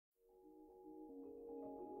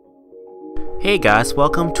Hey guys,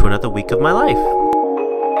 welcome to another week of my life.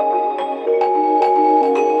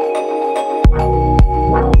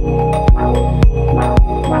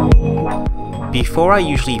 Before I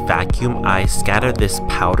usually vacuum, I scatter this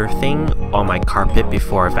powder thing on my carpet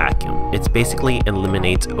before I vacuum. It basically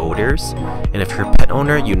eliminates odors, and if you're a pet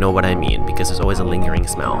owner, you know what I mean, because there's always a lingering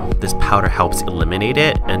smell. This powder helps eliminate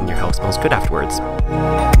it, and your house smells good afterwards.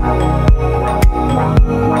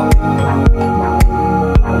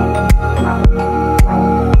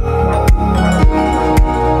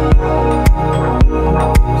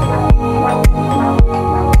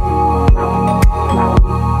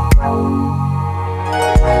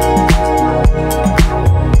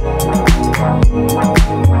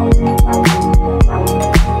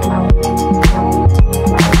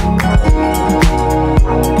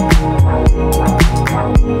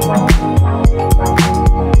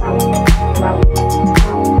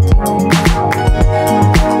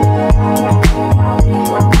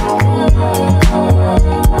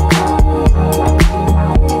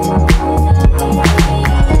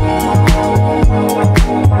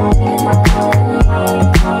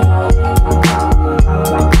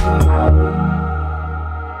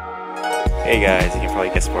 Hey guys, you can probably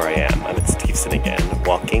guess where I am. I'm at Steveston again,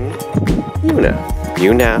 walking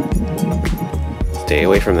Una. Stay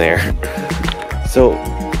away from there. So,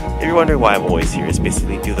 if you're wondering why I'm always here, it's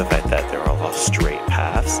basically due to the fact that there are a lot of straight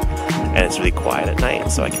paths, and it's really quiet at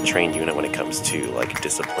night, so I can train Una when it comes to like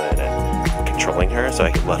discipline and controlling her, so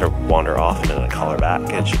I can let her wander off and then I call her back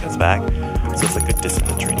and she comes back. So it's like good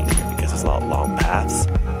discipline training here because there's a lot of long paths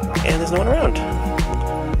and there's no one around.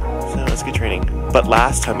 So it's good training. But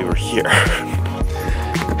last time we were here,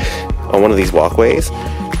 on one of these walkways,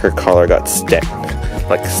 her collar got stuck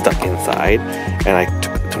inside, and it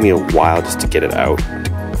took me a while just to get it out,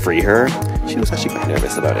 to free her. She was actually quite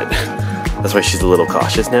nervous about it. That's why she's a little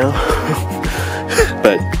cautious now.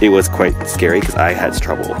 But it was quite scary because I had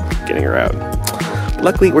trouble getting her out. But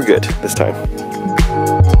luckily, we're good this time.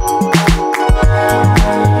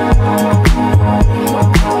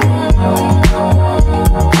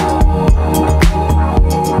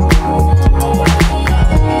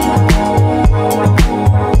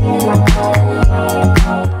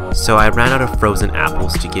 So I ran out of frozen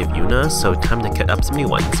apples to give Una, so time to cut up some new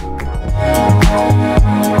ones.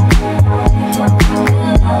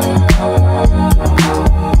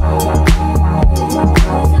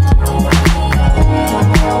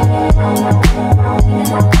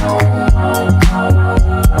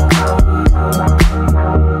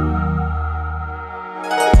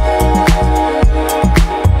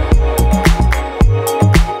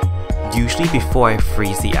 Usually before I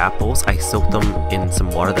freeze the apples, I soak them in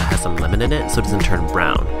some water that has some lemon in it so it doesn't turn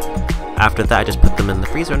brown. After that, I just put them in the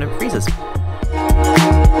freezer and it freezes.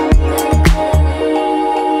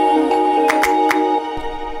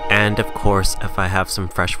 And of course, if I have some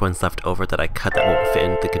fresh ones left over that I cut that won't fit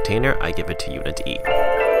in the container, I give it to Una to eat.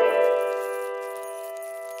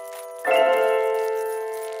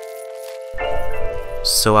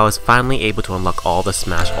 So I was finally able to unlock all the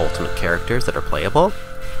Smash Ultimate characters that are playable.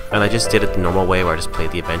 And I just did it the normal way where I just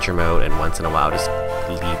played the adventure mode and once in a while just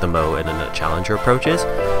leave the mode and then the challenger approaches.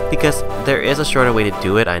 Because there is a shorter way to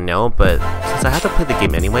do it, I know, but since I have to play the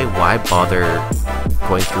game anyway, why bother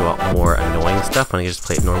going through a lot more annoying stuff when I can just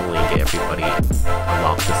play it normally and get everybody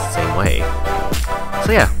unlocked the same way.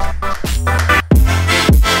 So yeah.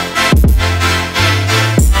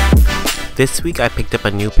 This week I picked up a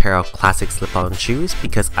new pair of classic slip-on shoes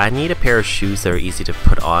because I need a pair of shoes that are easy to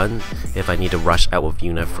put on if I need to rush out with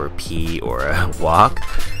Una for a pee or a walk.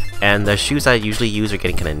 And the shoes I usually use are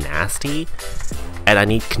getting kind of nasty and I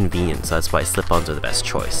need convenience, so that's why slip-ons are the best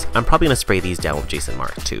choice. I'm probably going to spray these down with Jason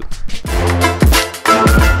Mark too.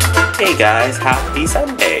 Hey guys, happy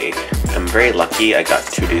Sunday! I'm very lucky I got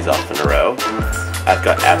 2 days off in a row. I've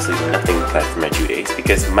got absolutely nothing planned for my 2 days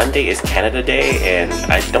because Monday is Canada Day and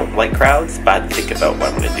I don't like crowds, but I have to think about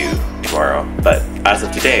what I'm going to do tomorrow. But as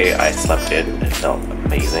of today, I slept in, it felt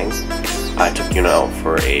amazing. I took Una out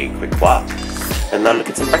for a quick walk and now I'm going to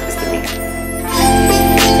get some breakfast to me.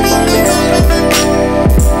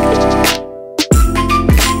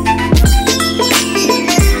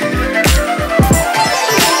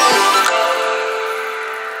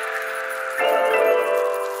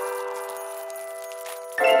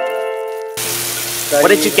 What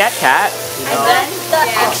did you get, Kat? I got the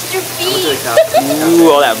extra beef. Ooh,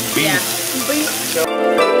 all that beef. Yeah. Beef.